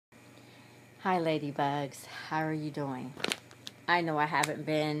Hi ladybugs, how are you doing? I know I haven't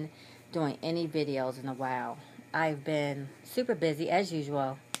been doing any videos in a while. I've been super busy as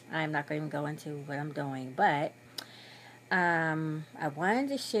usual. I'm not going to go into what I'm doing, but I wanted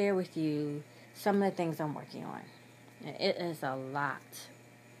to share with you some of the things I'm working on. And it is a lot,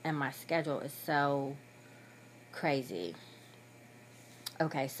 and my schedule is so crazy.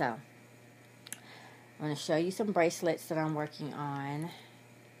 Okay, so I'm going to show you some bracelets that I'm working on.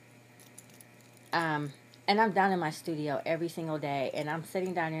 And I'm down in my studio every single day, and I'm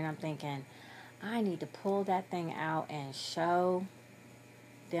sitting down here and I'm thinking, I need to pull that thing out and show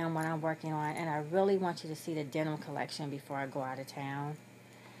them what I'm working on. And I really want you to see the denim collection before I go out of town.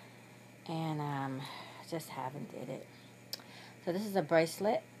 And just haven't did it. So this is a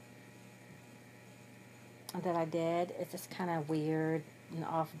bracelet that I did. It's just kind of weird and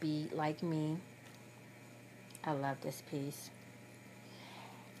offbeat like me. I love this piece.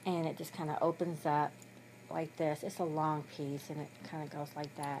 And it just kind of opens up like this. It's a long piece and it kind of goes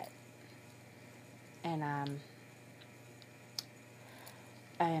like that. And I'm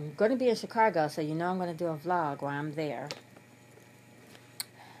going to be in Chicago, so you know I'm going to do a vlog while I'm there.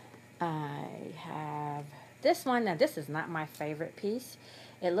 I have this one. Now this is not my favorite piece.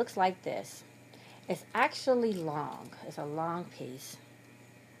 It looks like this. It's actually long. It's a long piece,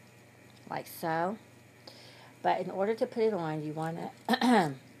 like so. But in order to put it on, you want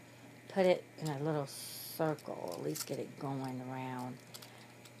to put it in a little circle, at least get it going around.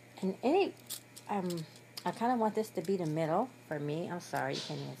 And I kind of want this to be the middle for me. I'm sorry, you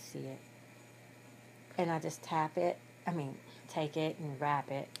can't even see it. And I just take it and wrap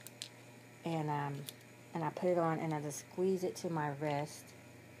it. And I put it on and I just squeeze it to my wrist.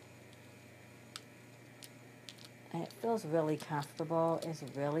 And it feels really comfortable. It's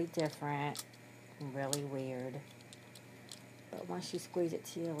really different, really weird. But once you squeeze it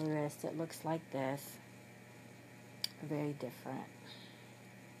to your wrist, it looks like this. Very different.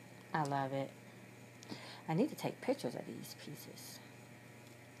 I love it. I need to take pictures of these pieces.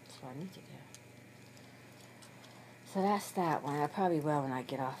 That's what I need to do. So that's that one. I probably will when I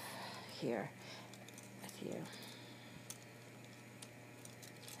get off here with you.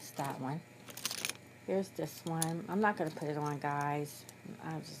 That's that one. Here's this one. I'm not going to put it on, guys.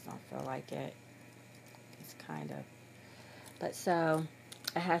 I just don't feel like it. It's kind of. But so,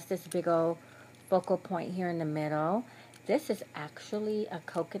 it has this big old focal point here in the middle. This is actually a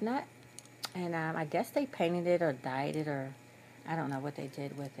coconut. And I guess they painted it or dyed it, or I don't know what they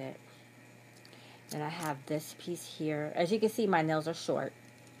did with it. And I have this piece here. As you can see, my nails are short.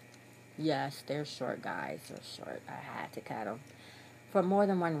 Yes, they're short, guys. They're short. I had to cut them for more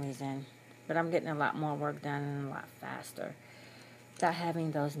than one reason. But I'm getting a lot more work done and a lot faster without having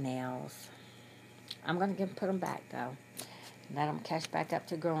those nails. I'm going to put them back, though. Let them catch back up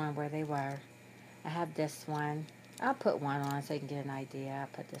to growing where they were. I have this one. I'll put one on so you can get an idea. I'll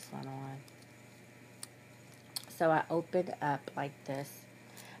put this one on. So I open up like this.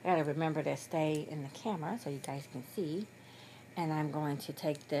 I got to remember to stay in the camera so you guys can see. And I'm going to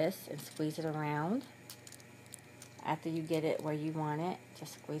take this and squeeze it around. After you get it where you want it,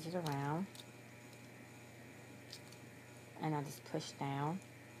 just squeeze it around. And I just push down.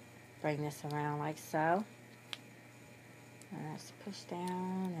 Bring this around like so. And I just push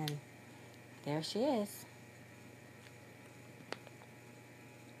down and there she is.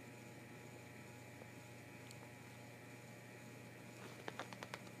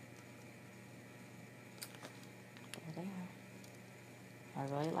 There they are.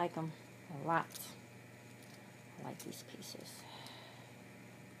 I really like them a lot. I like these pieces.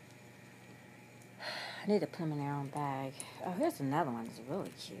 I need to put them in their own bag. Oh, here's another one. It's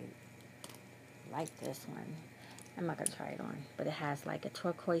really cute. I like this one. I'm not going to try it on. But it has like a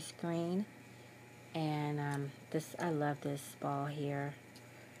turquoise green. And I love this ball here.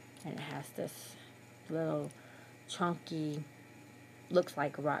 And it has this little chunky, looks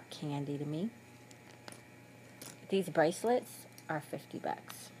like rock candy to me. These bracelets are 50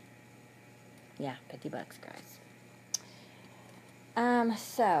 bucks. Yeah, 50 bucks, guys.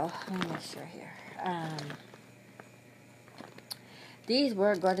 So, let me make sure here. These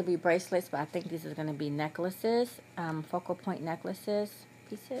were going to be bracelets, but I think these are going to be necklaces, focal point necklaces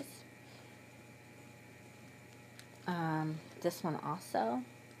pieces. This one also.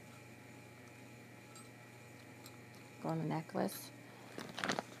 Going to necklace.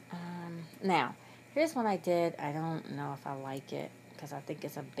 Now, here's one I did. I don't know if I like it because I think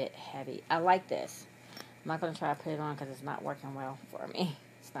it's a bit heavy. I like this. I'm not going to try to put it on because it's not working well for me.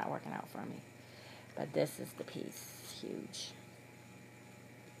 It's not working out for me. But this is the piece. It's huge.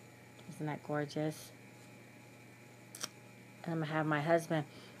 Isn't that gorgeous? And I'm going to have my husband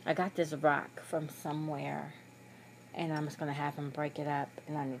I got this rock from somewhere, and I'm just going to have him break it up,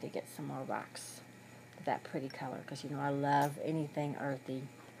 and I need to get some more rocks with that pretty color, because, you know, I love anything earthy.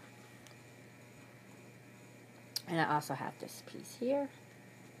 And I also have this piece here.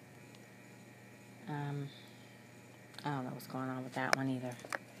 I don't know what's going on with that one either.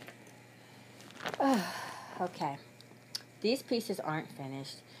 Okay. These pieces aren't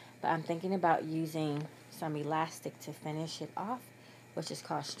finished, but I'm thinking about using some elastic to finish it off, which is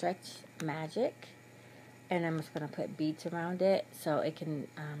called Stretch Magic. And I'm just going to put beads around it so it can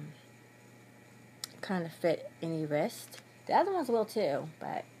kind of fit any wrist. The other ones will too,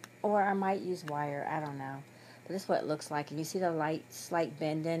 but, or I might use wire, I don't know. But this is what it looks like. And you see the slight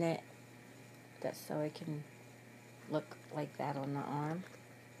bend in it? That's so it can look like that on the arm.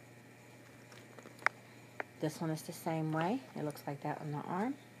 This one is the same way. It looks like that on the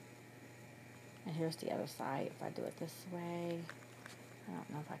arm. And here's the other side. If I do it this way, I don't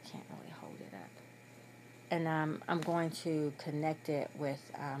know if I can't really hold it up. And I'm going to connect it with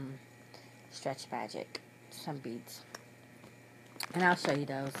Stretch Magic, some beads. And I'll show you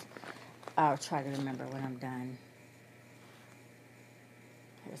those. I'll try to remember when I'm done.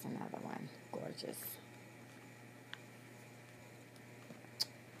 Here's another one. Gorgeous.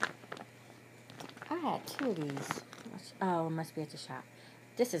 I had two of these. Oh, it must be at the shop.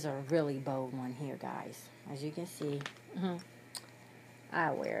 This is a really bold one here, guys. As you can see,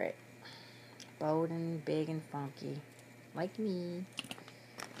 I wear it. Bold and big and funky, like me.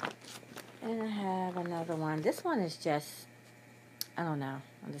 And I have another one. This one is just, I don't know.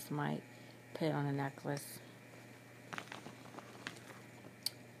 I just might put it on a necklace.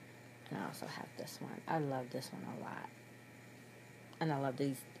 And I also have this one. I love this one a lot. And I love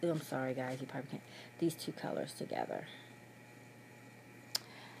these. I'm sorry, guys. You probably can't. These two colors together.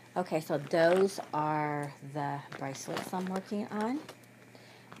 Okay, so those are the bracelets I'm working on.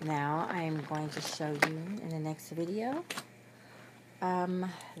 Now I'm going to show you in the next video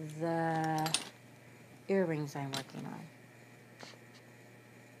the earrings I'm working on.